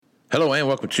Hello and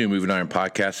welcome to Moving Iron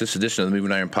Podcast. This edition of the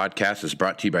Moving Iron Podcast is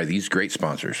brought to you by these great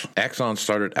sponsors. Axon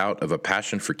started out of a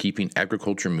passion for keeping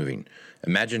agriculture moving.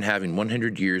 Imagine having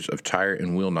 100 years of tire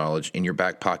and wheel knowledge in your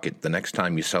back pocket the next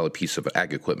time you sell a piece of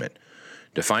ag equipment.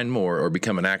 To find more or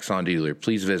become an Axon dealer,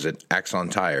 please visit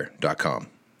axontire.com.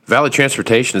 Valley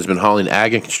Transportation has been hauling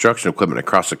ag and construction equipment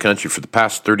across the country for the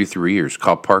past 33 years.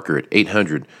 Call Parker at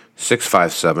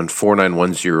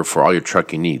 800-657-4910 for all your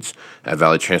trucking needs. At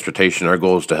Valley Transportation, our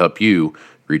goal is to help you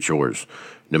reach yours.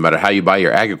 No matter how you buy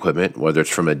your ag equipment, whether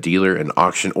it's from a dealer, an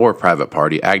auction, or a private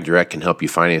party, AgDirect can help you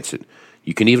finance it.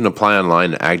 You can even apply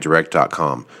online at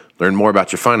agdirect.com. Learn more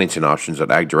about your financing options at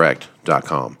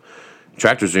agdirect.com.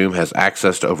 TractorZoom has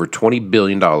access to over $20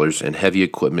 billion in heavy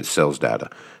equipment sales data.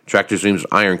 TractorZoom's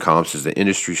Iron Comps is the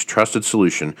industry's trusted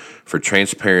solution for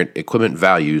transparent equipment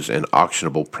values and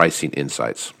auctionable pricing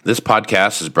insights. This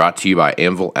podcast is brought to you by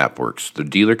Anvil AppWorks. The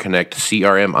Dealer Connect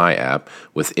CRMI app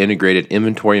with integrated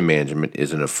inventory management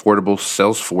is an affordable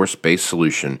Salesforce-based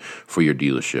solution for your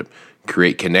dealership.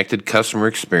 Create connected customer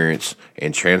experience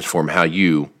and transform how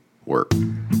you work.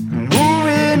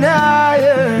 Moving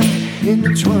higher in the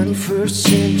 21st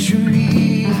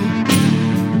century.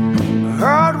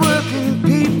 Hard-working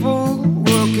people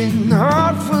working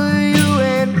hard for you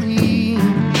and me.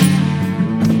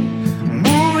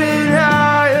 Moving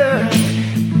higher,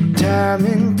 time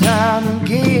and time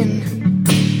again.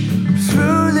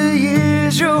 Through the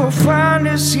years you'll find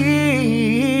us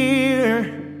here.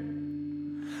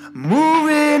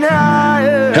 Moving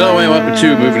higher. Hello and welcome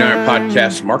to Moving Iron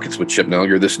Podcast Markets with Chip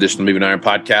Nellinger. This edition of Moving Iron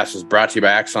Podcast is brought to you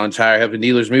by Axon Tire, helping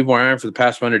dealers move more iron for the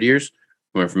past 100 years.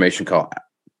 More information, you can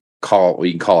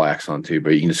call Axon too,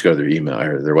 but you can just go to their email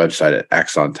or their website at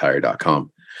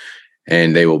axontire.com,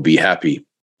 and they will be happy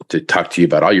to talk to you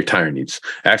about all your tire needs.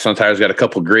 Axon Tire's got a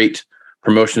couple great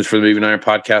promotions for the Moving Iron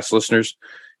Podcast listeners.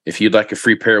 If you'd like a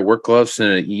free pair of work gloves,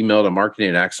 send an email to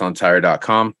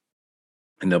marketing@axontire.com,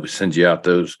 and they'll send you out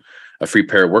a free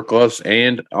pair of work gloves.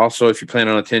 And also, if you plan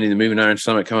on attending the Moving Iron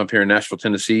Summit coming up here in Nashville,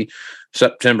 Tennessee,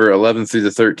 September 11th through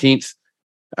the 13th,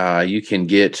 you can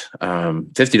get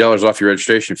 $50 off your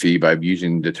registration fee by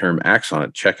using the term Axon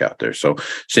at checkout there. So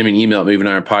send me an email at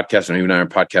movingironpodcast at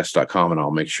movingironpodcast.com, and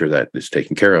I'll make sure that it's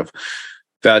taken care of.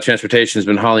 Valley Transportation has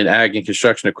been hauling ag and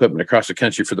construction equipment across the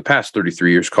country for the past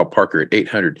 33 years. Call Parker at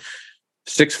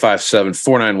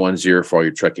 800-657-4910 for all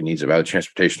your trucking needs. At Valley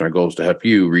Transportation, our goal is to help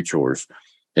you reach yours.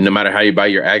 And no matter how you buy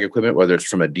your ag equipment, whether it's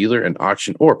from a dealer, an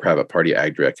auction, or a private party,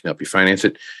 AgDirect can help you finance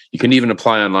it. You can even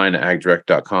apply online at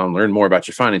agdirect.com. Learn more about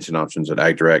your financing options at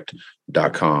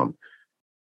agdirect.com.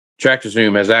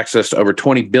 TractorZoom has access to over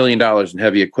 $20 billion in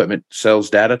heavy equipment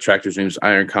sales data. TractorZoom's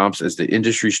Iron Comps is the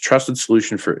industry's trusted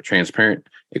solution for transparent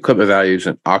equipment values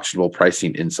and auctionable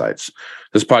pricing insights.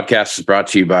 This podcast is brought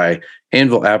to you by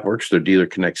Anvil AppWorks. Their Dealer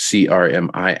Connect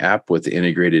CRMI app with the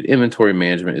integrated inventory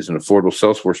management is an affordable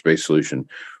Salesforce-based solution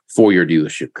for your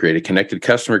dealership. Create a connected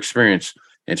customer experience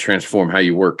and transform how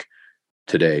you work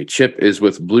today. Chip is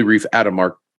with Blue Reef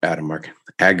Agri-Marketing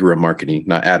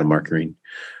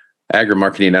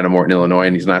out of Morton, Illinois,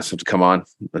 and he's nice enough to come on.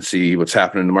 Let's see what's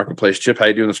happening in the marketplace. Chip, how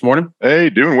you doing this morning? Hey,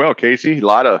 doing well, Casey. A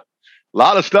lot of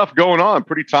stuff going on.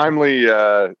 Pretty timely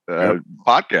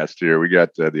podcast here. We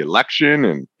got the election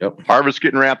and harvest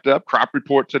getting wrapped up. Crop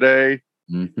report today.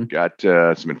 Mm-hmm. Got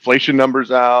some inflation numbers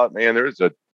out. Man,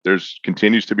 there's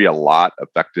continues to be a lot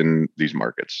affecting these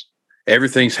markets.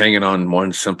 Everything's hanging on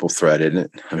one simple thread, isn't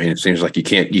it? I mean, it seems like you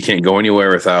can't go anywhere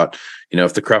without,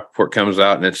 if the crop report comes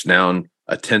out and it's down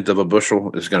a tenth of a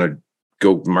bushel, is going to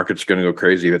go, market's going to go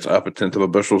crazy. If it's up a tenth of a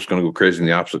bushel, it's going to go crazy in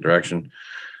the opposite direction.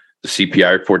 The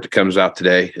CPI report that comes out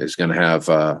today is going to have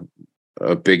a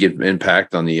big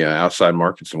impact on the outside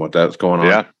markets and what that's going on.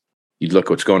 Yeah. You look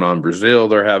what's going on in Brazil.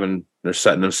 They're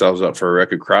setting themselves up for a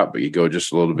record crop, but you go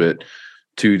just a little bit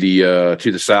to the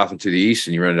south and to the east,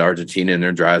 and you run into Argentina, and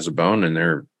they're dry as a bone, and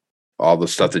they're all the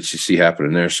stuff that you see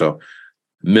happening there. So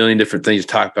a million different things to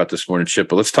talk about this morning, Chip,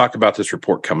 but let's talk about this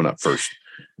report coming up first.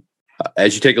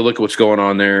 As you take a look at what's going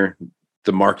on there,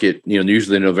 the market,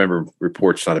 usually the November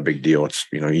report's not a big deal. It's,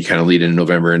 you kind of lead in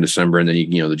November and December, and then,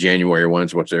 the January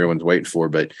one's what everyone's waiting for.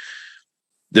 But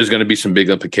there's going to be some big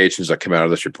implications that come out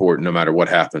of this report, no matter what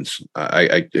happens.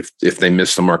 If they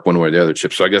miss the mark one way or the other,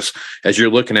 Chip. So I guess as you're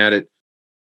looking at it,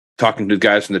 talking to the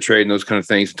guys in the trade and those kind of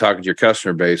things, and talking to your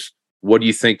customer base, what do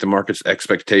you think the market's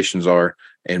expectations are,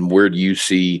 and where do you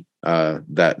see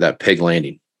that peg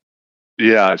landing?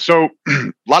 Yeah, so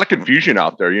a lot of confusion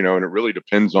out there, and it really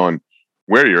depends on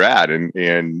where you're at, and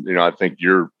I think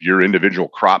your individual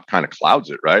crop kind of clouds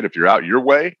it, right? If you're out your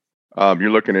way,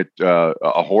 you're looking at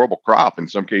a horrible crop. In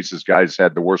some cases, guys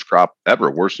had the worst crop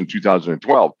ever, worse than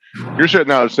 2012. You're sitting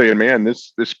there saying, man,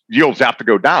 this yields have to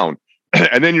go down.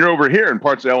 And then you're over here in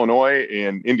parts of Illinois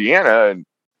and Indiana, and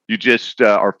you just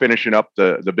are finishing up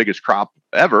the biggest crop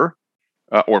ever,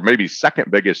 or maybe second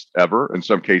biggest ever in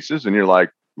some cases. And you're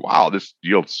like, wow, this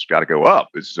yield's got to go up.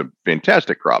 It's a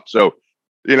fantastic crop. So,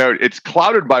 it's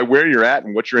clouded by where you're at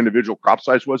and what your individual crop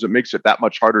size was. It makes it that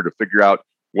much harder to figure out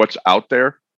what's out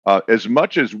there. As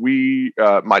much as we,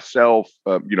 myself,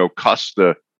 cuss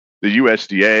the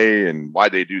USDA and why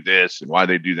they do this and why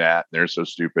they do that, and they're so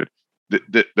stupid.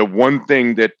 The one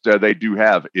thing that they do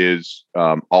have is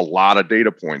a lot of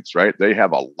data points, right? They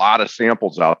have a lot of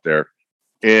samples out there.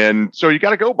 And so you got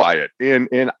to go by it.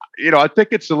 And I think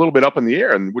it's a little bit up in the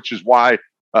air, and which is why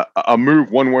a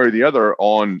move one way or the other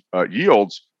on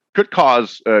yields could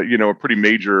cause, a pretty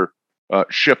major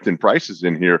shift in prices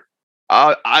in here.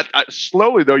 I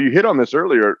slowly, though, you hit on this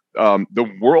earlier,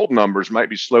 the world numbers might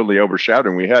be slowly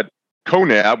overshadowing. We had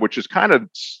CONAB, which is kind of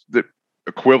the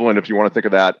equivalent, if you want to think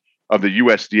of that, of the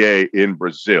USDA in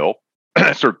Brazil,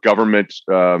 sort of government,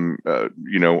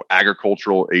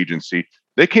 agricultural agency.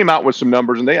 They came out with some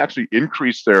numbers, and they actually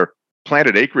increased their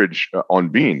planted acreage on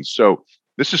beans. So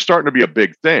this is starting to be a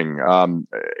big thing.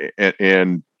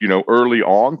 And early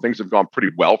on, things have gone pretty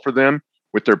well for them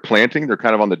with their planting. They're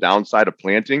kind of on the downside of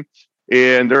planting.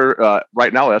 And they're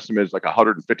right now, estimate is like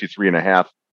 153.5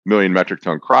 million metric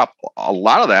ton crop. A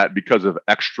lot of that because of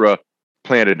extra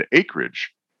planted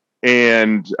acreage.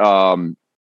 And,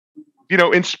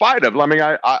 in spite of,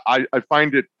 I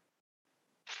find it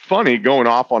funny going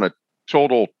off on a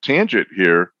total tangent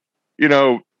here.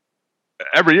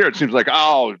 Every year it seems like,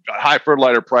 high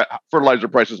fertilizer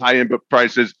prices, high input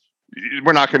prices.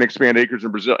 We're not going to expand acres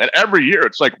in Brazil. And every year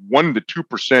it's like 1 to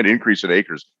 2% increase in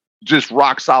acres, just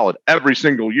rock solid every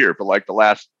single year for like the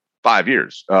last 5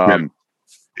 years.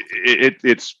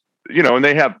 It's and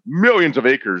they have millions of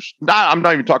acres. I'm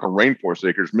not even talking rainforest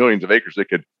acres, millions of acres they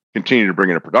could continue to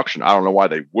bring into production. I don't know why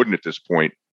they wouldn't at this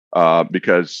point,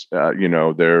 because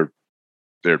they're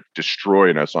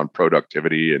destroying us on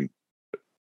productivity and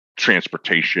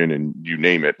transportation and you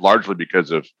name it, largely because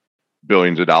of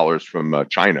billions of dollars from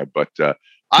China. But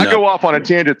I go off on a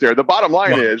tangent there. The bottom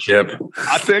line is,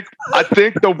 I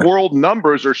think the world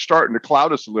numbers are starting to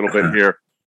cloud us a little bit here,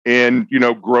 and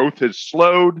growth has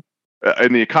slowed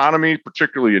in the economy,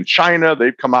 particularly in China.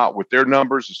 They've come out with their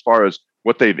numbers as far as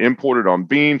what they've imported on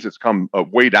beans. It's come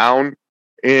way down.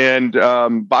 And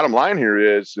bottom line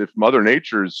here is, if Mother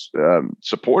Nature's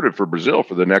supported for Brazil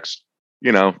for the next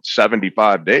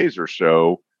 75 days or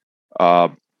so,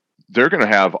 they're going to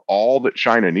have all that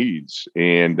China needs.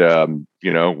 And,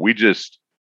 we just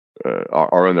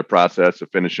are in the process of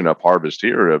finishing up harvest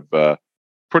here of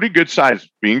pretty good sized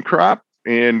bean crop.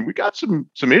 And we got some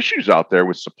issues out there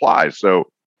with supply. So,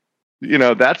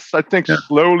 that's, I think,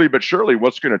 slowly but surely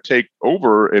what's going to take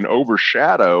over and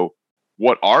overshadow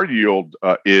what our yield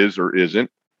is or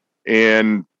isn't.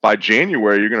 And by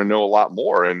January, you're going to know a lot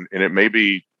more. And it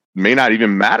may not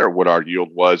even matter what our yield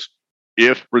was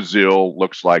if Brazil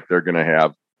looks like they're going to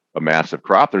have a massive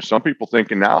crop. There's some people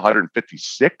thinking now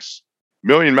 156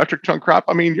 million metric ton crop.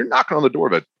 I mean, you're knocking on the door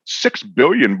of a 6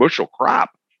 billion bushel crop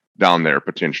down there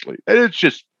potentially. It's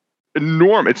just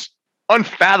enormous. It's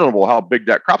unfathomable how big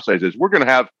that crop size is. We're going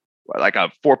to have like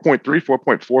a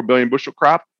 4.4 billion bushel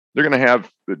crop. They're going to have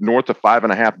north of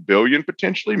 5.5 billion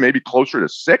potentially, maybe closer to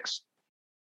 6.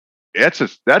 That's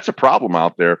a problem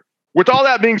out there. With all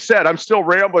that being said, I'm still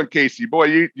rambling, Casey.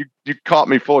 Boy, you caught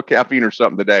me full of caffeine or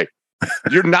something today.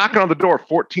 You're knocking on the door of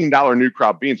 $14 new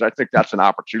crop beans. I think that's an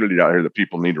opportunity out here that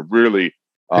people need to really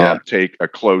take a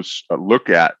close look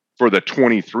at for the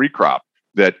 23 crop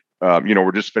that,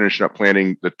 we're just finishing up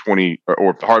planting the 20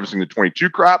 or harvesting the 22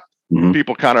 crop. Mm-hmm.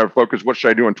 People kind of focus, what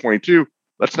should I do in 22?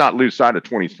 Let's not lose sight of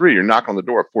 23. You're knocking on the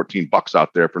door of $14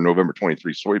 out there for November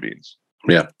 23 soybeans.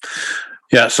 Yeah.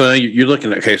 Yeah. So you're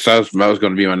looking at, okay, so that was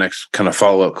going to be my next kind of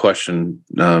follow-up question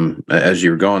as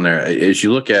you were going there. As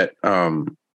you look at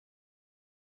the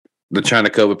China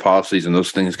COVID policies and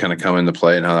those things kind of come into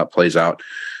play and how that plays out,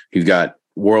 you've got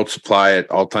world supply at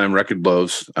all-time record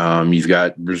lows. You've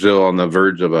got Brazil on the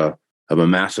verge of a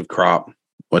massive crop,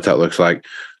 what that looks like.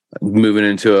 Moving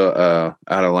into out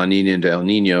of La Nina into El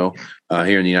Nino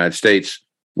here in the United States,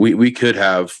 we could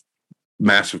have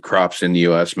massive crops in the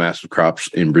U.S., massive crops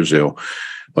in Brazil.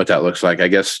 What that looks like, I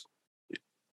guess,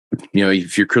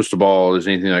 if your crystal ball is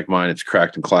anything like mine, it's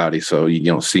cracked and cloudy, so you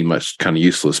don't see much, kind of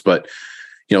useless. But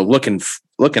looking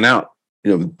out,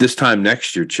 this time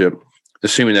next year, Chip,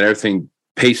 assuming that everything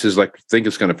paces like I think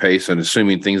it's going to pace, and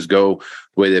assuming things go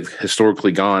the way they've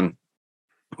historically gone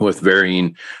with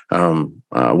varying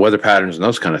weather patterns and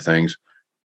those kind of things.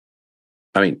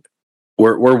 I mean,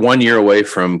 we're 1 year away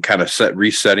from kind of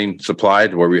resetting supply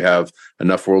to where we have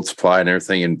enough world supply and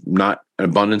everything, and not an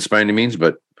abundance by any means,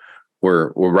 but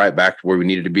we're right back to where we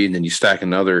needed to be. And then you stack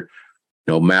another,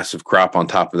 massive crop on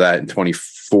top of that in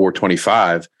 24,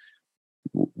 25.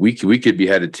 We could be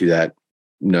headed to that,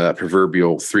 that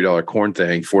proverbial $3 corn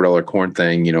thing, $4 corn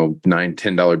thing, $9,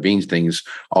 $10 beans things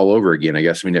all over again, I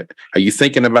guess. I mean, are you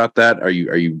thinking about that?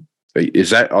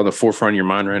 Is that on the forefront of your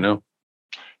mind right now?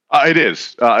 It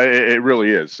is. It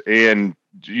really is. And,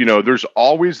 there's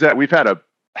always that. We've had a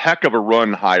heck of a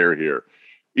run higher here,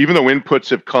 even though inputs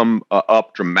have come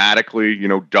up dramatically,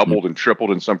 doubled and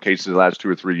tripled in some cases the last 2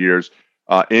 or 3 years.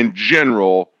 In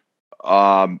general,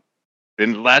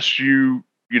 unless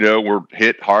were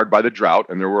hit hard by the drought,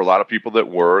 and there were a lot of people that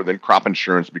were, then crop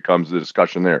insurance becomes the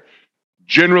discussion there.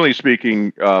 Generally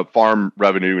speaking, farm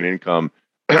revenue and income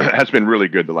has been really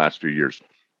good the last few years.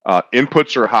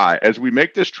 Inputs are high. As we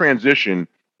make this transition,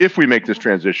 if we make this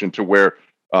transition to where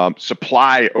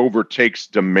supply overtakes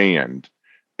demand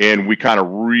and we kind of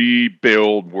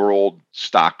rebuild world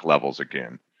stock levels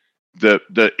again,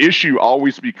 the issue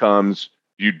always becomes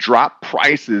you drop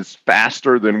prices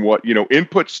faster than what,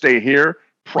 inputs stay here,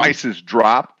 prices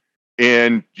drop,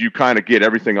 and you kind of get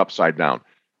everything upside down.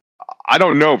 I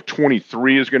don't know if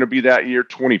 23 is going to be that year.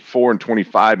 24 and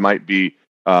 25 might be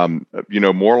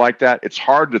more like that. It's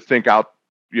hard to think out,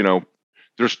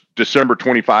 there's December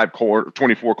 25 corn,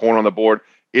 24 corn on the board.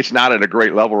 It's not at a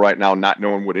great level right now, not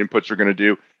knowing what inputs are going to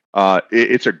do.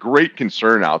 It's a great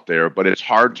concern out there, but it's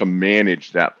hard to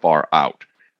manage that far out.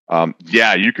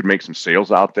 You could make some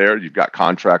sales out there. You've got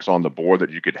contracts on the board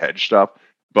that you could hedge stuff,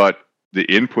 but the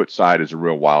input side is a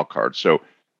real wild card. So,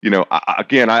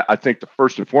 I think the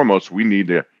first and foremost, we need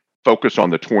to focus on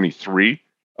the 23.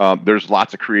 There's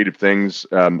lots of creative things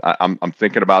I'm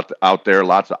thinking about out there,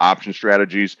 lots of option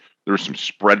strategies. There's some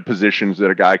spread positions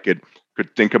that a guy could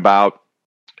think about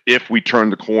if we turn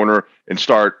the corner and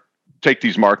take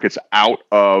these markets out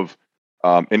of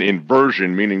an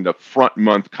inversion, meaning the front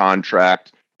month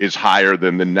contract is higher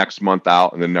than the next month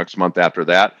out and the next month after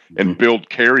that, and build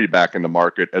carry back in the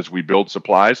market as we build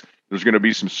supplies. There's going to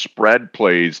be some spread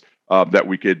plays that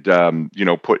we could,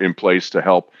 put in place to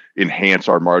help enhance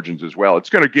our margins as well.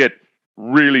 It's going to get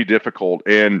really difficult.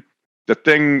 And the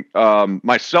thing,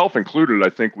 myself included, I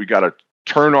think we got to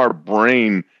turn our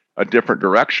brain a different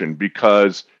direction,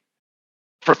 because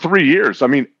for 3 years,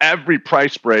 every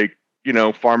price break,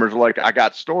 farmers are like, I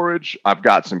got storage, I've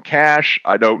got some cash,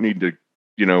 I don't need to,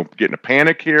 get in a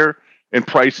panic here. And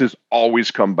prices always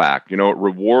come back. It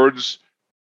rewards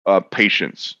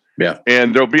patience. Yeah.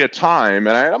 And there'll be a time,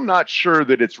 and I'm not sure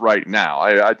that it's right now.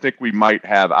 I think we might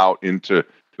have out into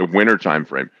the winter time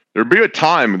frame. There'll be a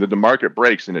time that the market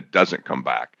breaks and it doesn't come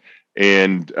back.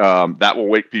 And that will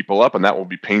wake people up, and that will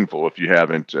be painful if you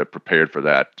haven't prepared for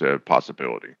that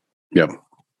possibility. Yep.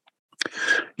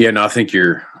 Yeah, no, I think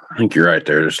you're right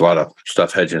there. There's a lot of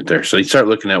stuff hedging it there. So you start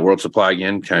looking at world supply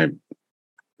again, kind of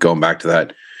going back to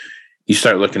that. You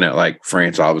start looking at like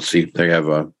France, obviously they have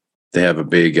a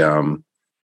big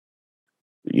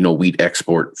wheat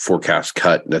export forecast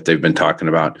cut that they've been talking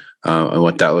about and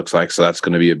what that looks like. So that's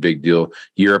going to be a big deal.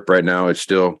 Europe right now, it's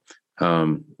still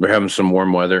they're having some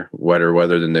wetter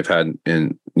weather than they've had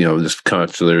in this kind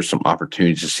of, so there's some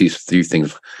opportunities to see a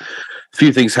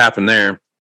few things happen there.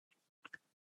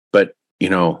 But I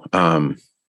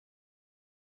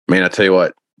tell you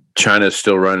what, China is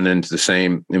still running into the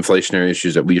same inflationary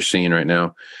issues that we are seeing right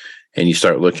now. And you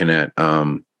start looking at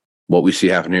what we see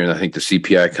happening here, and I think the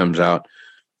CPI comes out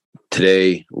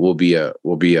today will be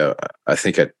I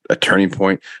think a turning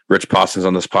point. Rich Pauson's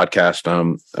on this podcast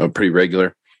pretty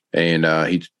regular, and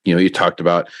he talked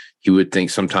about he would think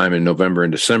sometime in November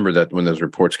and December that when those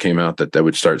reports came out that they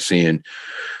would start seeing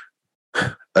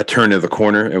a turn of the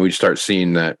corner, and we'd start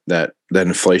seeing that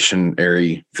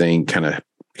inflationary thing kind of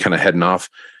heading off.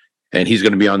 And he's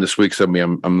going to be on this week, so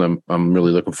I'm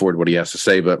really looking forward to what he has to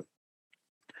say. But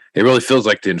it really feels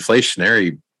like the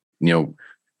inflationary,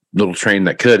 little train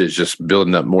that could is just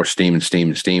building up more steam.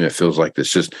 It feels like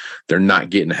it's just they're not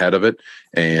getting ahead of it,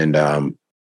 and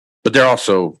but they're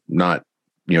also not.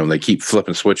 They keep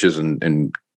flipping switches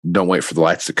and don't wait for the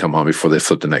lights to come on before they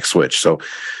flip the next switch. So,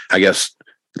 I guess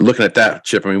looking at that,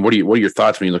 Chip, what are your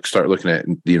thoughts when you start looking at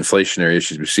the inflationary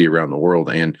issues we see around the world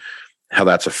and how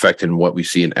that's affecting what we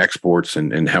see in exports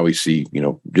and how we see,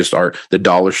 just the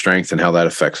dollar strength and how that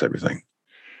affects everything?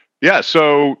 Yeah.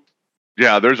 So,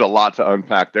 there's a lot to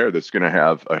unpack there that's going to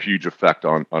have a huge effect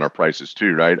on our prices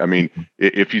too, right?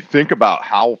 If you think about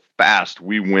how fast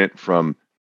we went from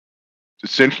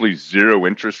essentially zero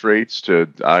interest rates to,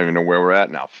 I don't even know where we're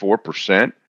at now,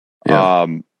 4%. Yeah.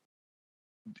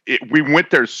 We went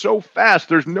there so fast.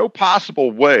 There's no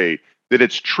possible way that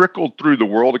it's trickled through the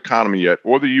world economy yet,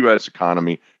 or the U.S.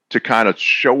 economy, to kind of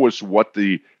show us what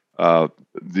the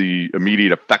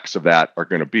immediate effects of that are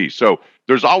going to be. So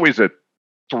there's always a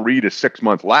 3 to 6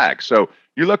 month lag. So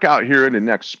you look out here in the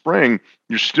next spring,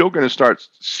 you're still going to start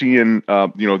seeing,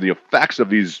 the effects of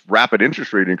these rapid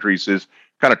interest rate increases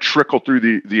kind of trickle through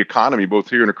the economy, both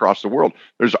here and across the world.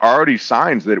 There's already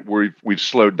signs that we've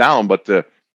slowed down, but the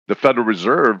Federal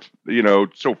Reserve,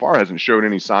 so far hasn't shown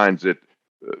any signs that,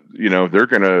 they're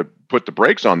going to put the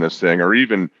brakes on this thing, or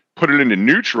even put it into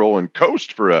neutral and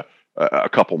coast for a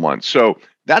couple months. So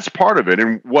that's part of it.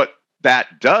 And what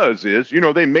that does is,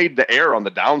 they made the error on the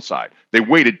downside. They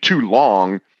waited too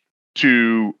long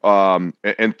to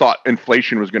and thought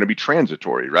inflation was going to be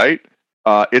transitory, right?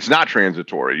 It's not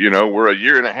transitory. We're a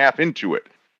year and a half into it.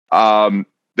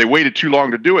 They waited too long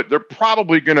to do it. They're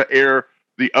probably going to err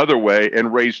the other way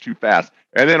and raise too fast.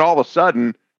 And then all of a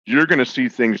sudden, you're going to see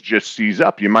things just seize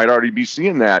up. You might already be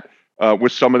seeing that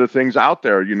with some of the things out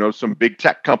there. Some big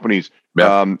tech companies.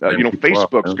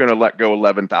 Facebook's going to let go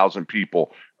 11,000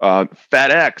 people.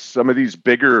 FedEx, some of these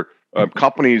bigger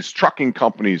companies, trucking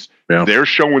companies, they're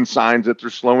showing signs that they're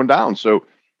slowing down. So,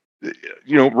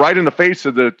 right in the face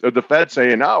of the Fed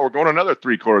saying, "Oh, we're going another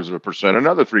 0.75%,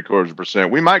 another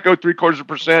 0.75%. We might go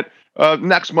 0.75%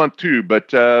 next month too, but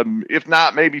if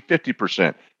not, maybe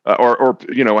 50%, or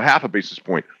a half a basis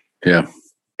point." Yeah,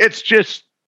 it's just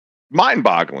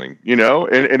mind-boggling,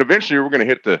 and eventually we're going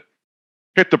to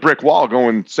hit the brick wall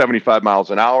going 75 miles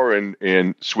an hour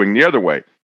and swing the other way.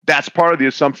 That's part of the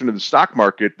assumption of the stock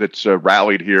market that's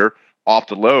rallied here off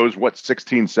the lows,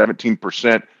 16,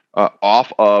 17%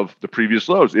 off of the previous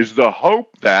lows, is the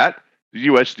hope that the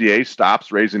USDA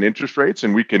stops raising interest rates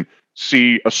and we can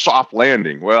see a soft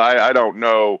landing. Well, I don't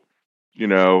know,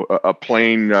 a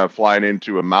plane flying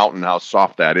into a mountain, how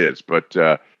soft that is, but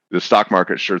the stock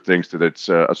market sure thinks that it's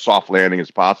a soft landing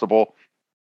is possible.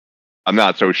 I'm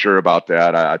not so sure about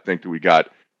that. I think that we got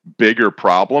bigger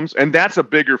problems, and that's a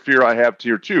bigger fear I have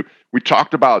here too. We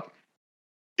talked about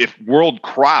if world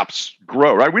crops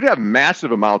grow, right? We'd have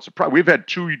massive amounts of We've had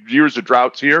 2 years of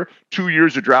droughts here, 2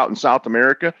 years of drought in South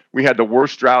America. We had the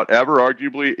worst drought ever,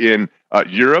 arguably, in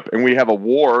Europe, and we have a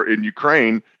war in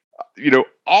Ukraine.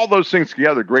 All those things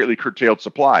together greatly curtailed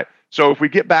supply. So if we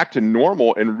get back to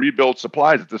normal and rebuild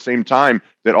supplies at the same time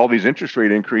that all these interest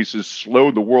rate increases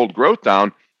slow the world growth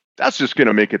down, that's just going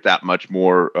to make it that much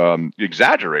more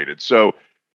exaggerated. So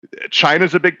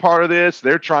China's a big part of this.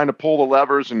 They're trying to pull the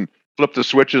levers and flip the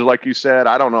switches, like you said.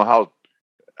 I don't know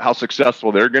how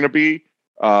successful they're going to be.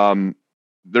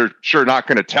 They're sure not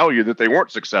going to tell you that they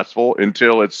weren't successful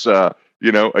until it's a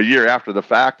year after the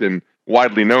fact and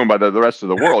widely known by the rest of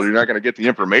the world. You're not going to get the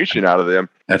information out of them.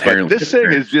 But this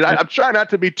thing is, I'm trying not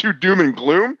to be too doom and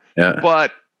gloom,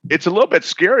 but it's a little bit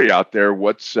scary out there.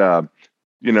 What's starting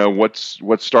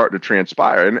to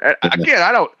transpire. And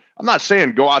again, I'm not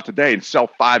saying go out today and sell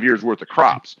 5 years worth of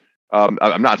crops.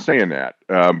 I'm not saying that.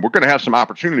 We're going to have some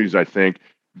opportunities, I think,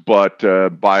 but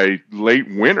by late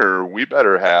winter, we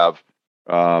better have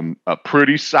a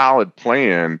pretty solid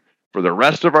plan for the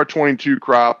rest of our 22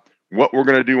 crop, what we're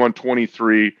going to do on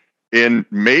 23, and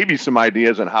maybe some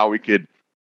ideas on how we could,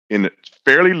 in a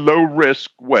fairly low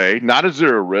risk way, not a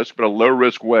zero risk, but a low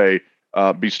risk way,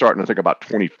 be starting to think about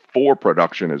 24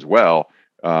 production as well.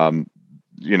 3-4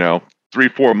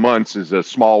 months is a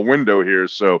small window here,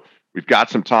 so we've got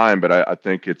some time, but I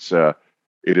think it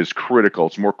is critical.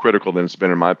 It's more critical than it's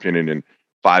been, in my opinion, in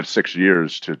 5-6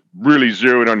 years, to really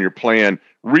zero in on your plan,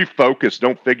 refocus.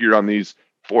 Don't figure on these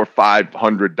 $400 or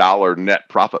 $500 net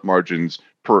profit margins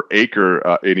per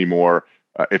acre anymore.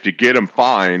 If you get them,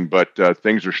 fine, but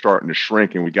things are starting to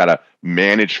shrink, and we got to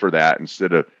manage for that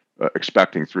instead of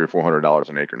expecting $300 or $400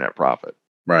 an acre net profit.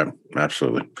 Right.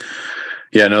 Absolutely.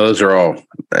 Yeah, no, those are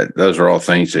all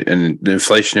things. And the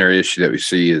inflationary issue that we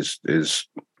see is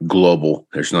global.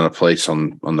 There's not a place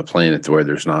on the planet where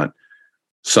there's not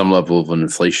some level of an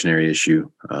inflationary issue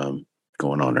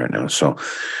going on right now. So,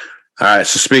 all right.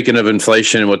 So speaking of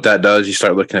inflation and what that does, you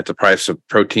start looking at the price of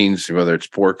proteins, whether it's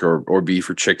pork or beef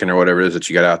or chicken or whatever it is that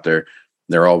you got out there.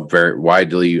 They're all very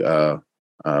widely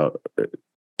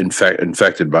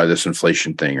infected by this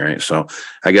inflation thing, right? So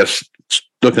I guess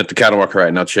looking at the cattle market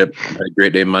right now, Chip, had a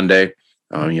great day Monday.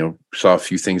 Saw a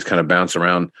few things kind of bounce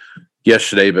around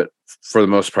yesterday, but for the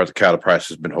most part, the cattle price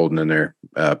has been holding in there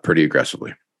pretty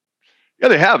aggressively. Yeah,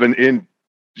 they have. And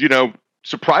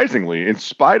surprisingly, in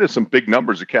spite of some big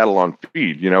numbers of cattle on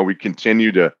feed, we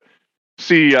continue to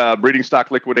see breeding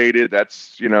stock liquidated.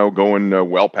 That's, going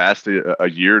well past a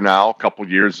year now, a couple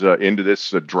years into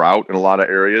this drought in a lot of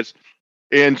areas.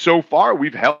 And so far,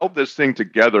 we've held this thing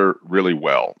together really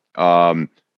well.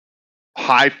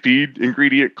 High feed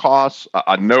ingredient costs,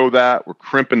 I know that. We're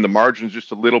crimping the margins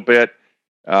just a little bit.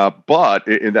 But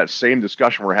in that same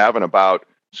discussion we're having about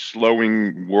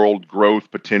slowing world growth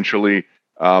potentially,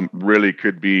 really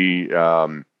could be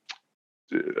a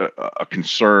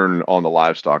concern on the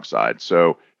livestock side.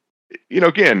 So,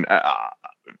 again,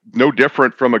 no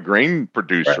different from a grain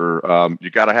producer. Right. You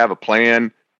got to have a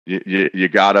plan. You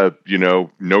got to,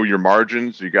 know your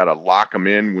margins. You got to lock them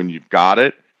in when you've got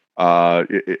it.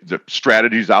 The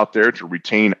strategies out there to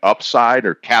retain upside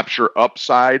or capture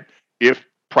upside if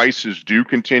prices do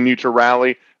continue to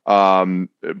rally,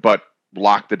 but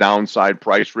lock the downside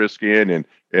price risk in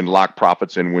and lock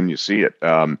profits in when you see it.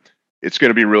 It's going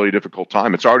to be a really difficult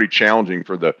time. It's already challenging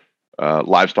for the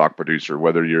livestock producer,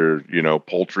 whether you're,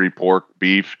 poultry, pork,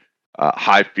 beef,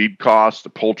 high feed costs. The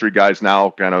poultry guys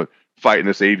now kind of fighting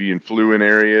this avian flu in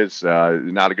areas.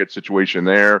 Not a good situation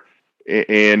there.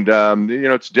 And,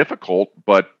 it's difficult,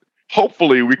 but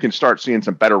hopefully we can start seeing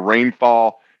some better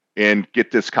rainfall and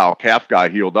get this cow-calf guy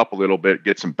healed up a little bit,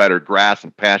 get some better grass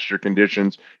and pasture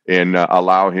conditions, and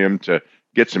allow him to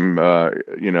get some,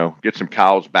 get some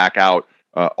cows back out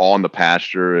on the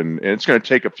pasture. And it's going to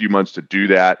take a few months to do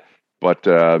that, but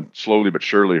slowly but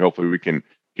surely, hopefully we can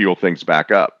heal things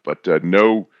back up. But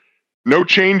no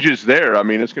changes there. I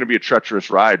mean, it's going to be a treacherous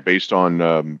ride based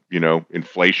on,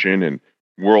 inflation and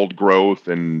world growth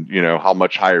and, how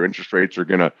much higher interest rates are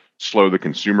going to slow the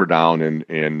consumer down,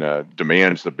 and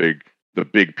demand's the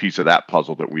big piece of that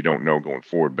puzzle that we don't know going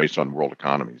forward based on world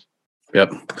economies.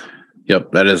 Yep.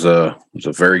 That is a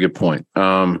very good point.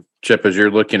 Chip, as you're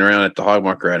looking around at the hog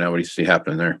market right now, what do you see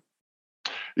happening there?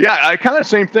 Yeah, I kind of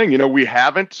same thing. We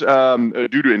haven't,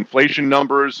 due to inflation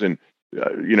numbers and,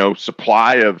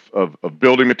 supply of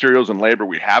building materials and labor,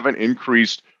 we haven't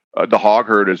increased the hog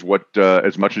herd as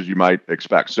much as you might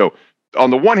expect. So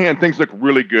on the one hand, things look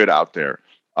really good out there.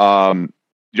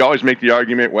 You always make the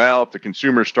argument, well, if the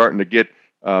consumer is starting to get,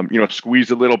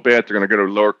 squeezed a little bit, they're going to go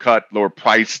to lower cut, lower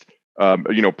priced,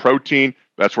 protein.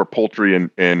 That's where poultry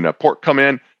and pork come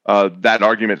in. That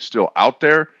argument's still out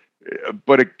there.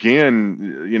 But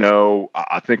again,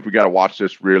 I think we got to watch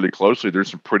this really closely.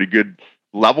 There's some pretty good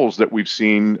levels that we've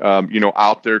seen,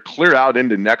 out there clear out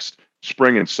into next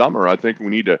spring and summer. I think we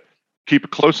need to keep a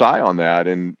close eye on that.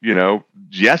 And,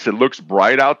 yes, it looks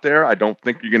bright out there. I don't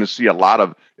think you're going to see a lot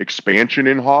of expansion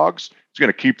in hogs. It's going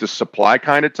to keep the supply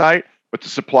kind of tight, but the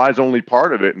supply is only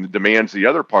part of it. And the demand's the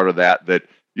other part of that,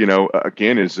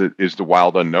 again, is the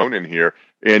wild unknown in here.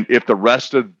 And if the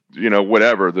rest of,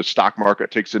 whatever, the stock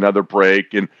market takes another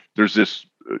break and there's this,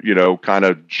 kind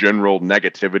of general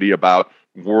negativity about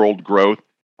world growth,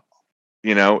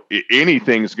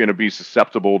 anything's going to be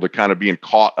susceptible to kind of being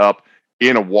caught up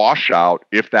in a washout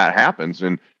if that happens.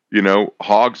 And,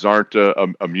 hogs aren't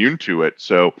immune to it.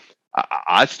 So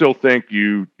I still think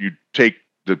you take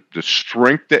the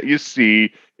strength that you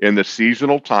see in the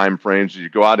seasonal timeframes, you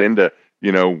go out into,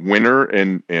 winter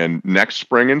and next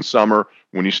spring and summer,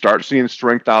 when you start seeing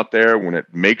strength out there, when it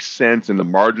makes sense and the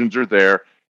margins are there,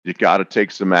 you got to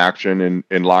take some action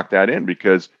and lock that in,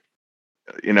 because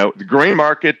the grain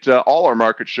market, all our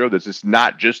markets show this. It's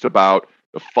not just about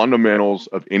the fundamentals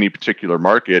of any particular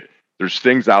market. There's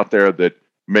things out there that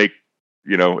make,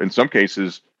 in some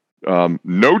cases,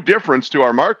 no difference to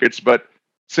our markets. But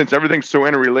since everything's so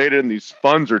interrelated and these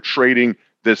funds are trading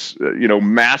this,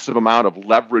 massive amount of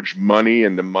leverage money,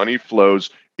 and the money flows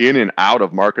in and out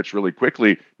of markets really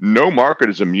quickly, no market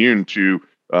is immune to,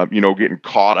 getting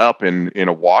caught up in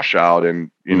a washout.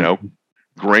 And,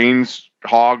 grains,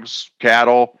 hogs,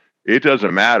 cattle, it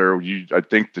doesn't matter. I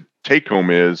think the take home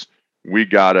is we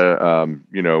got to,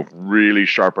 really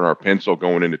sharpen our pencil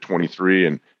going into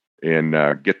 23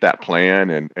 and get that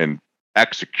plan, and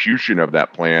execution of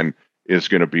that plan is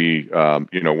going to be,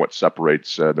 what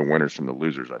separates the winners from the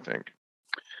losers, I think.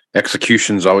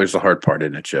 Execution's always the hard part,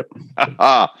 isn't it, Chip?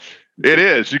 It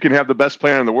is. You can have the best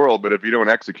plan in the world, but if you don't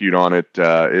execute on it,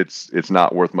 it's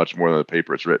not worth much more than the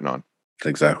paper it's written on. That's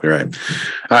exactly right.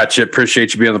 All right, Chip,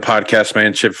 appreciate you being on the podcast,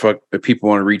 man. Chip, if people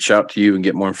want to reach out to you and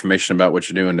get more information about what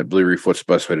you're doing at Blue Reef, what's the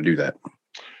best way to do that?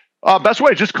 Best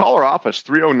way, just call our office,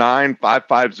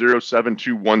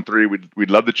 309-550-7213.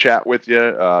 We'd love to chat with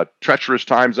you. Treacherous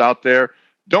times out there.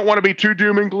 Don't want to be too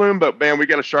doom and gloom, but man, we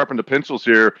got to sharpen the pencils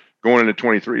here going into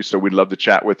 23. So we'd love to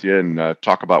chat with you and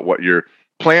talk about what your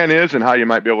plan is and how you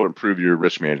might be able to improve your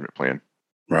risk management plan.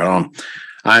 Right on.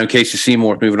 I'm Casey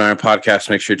Seymour with Moving Iron Podcast.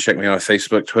 Make sure to check me out on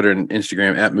Facebook, Twitter, and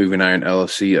Instagram at Moving Iron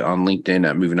LLC, on LinkedIn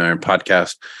at Moving Iron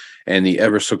Podcast, and the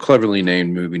ever so cleverly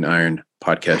named Moving Iron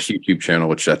Podcast YouTube channel,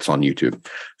 which that's on YouTube.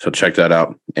 So check that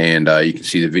out. And you can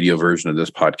see the video version of this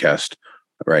podcast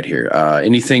right here.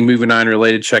 Anything Moving Iron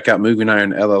related, check out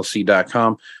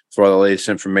movingironllc.com for all the latest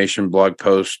information, blog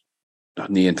posts,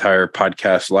 the entire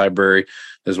podcast library,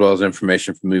 as well as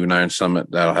information from Moving Iron Summit.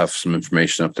 That'll have some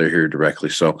information up there here directly.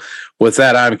 So with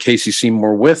that, I'm Casey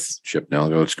Seymour with Chip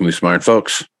Nellinger. Let's move some iron,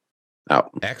 folks.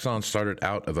 Out. Axon started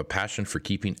out of a passion for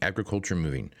keeping agriculture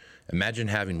moving. Imagine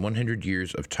having 100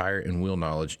 years of tire and wheel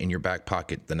knowledge in your back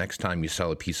pocket the next time you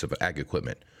sell a piece of ag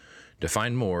equipment. To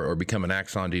find more or become an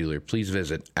Axon dealer, please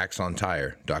visit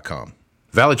axontire.com.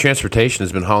 Valley Transportation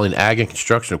has been hauling ag and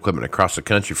construction equipment across the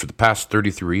country for the past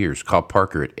 33 years. Call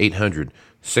Parker at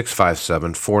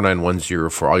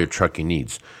 800-657-4910 for all your trucking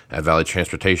needs. At Valley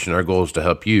Transportation, our goal is to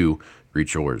help you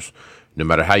reach yours. No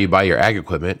matter how you buy your ag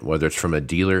equipment, whether it's from a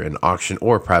dealer, an auction,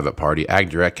 or a private party,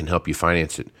 AgDirect can help you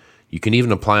finance it. You can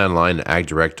even apply online at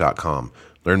agdirect.com.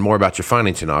 Learn more about your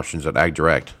financing options at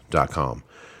agdirect.com.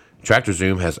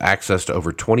 TractorZoom has access to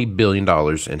over $20 billion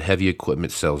in heavy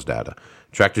equipment sales data.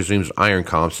 TractorZoom's Iron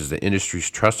Comps is the industry's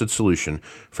trusted solution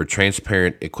for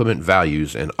transparent equipment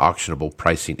values and auctionable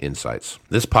pricing insights.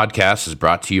 This podcast is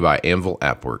brought to you by Anvil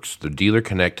AppWorks. The Dealer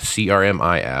Connect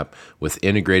CRMI app with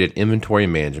integrated inventory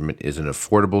management is an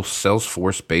affordable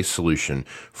Salesforce-based solution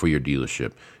for your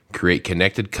dealership. Create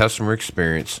connected customer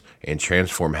experience and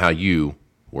transform how you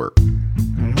work.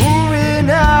 Moving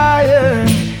iron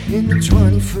in the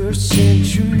 21st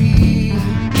century.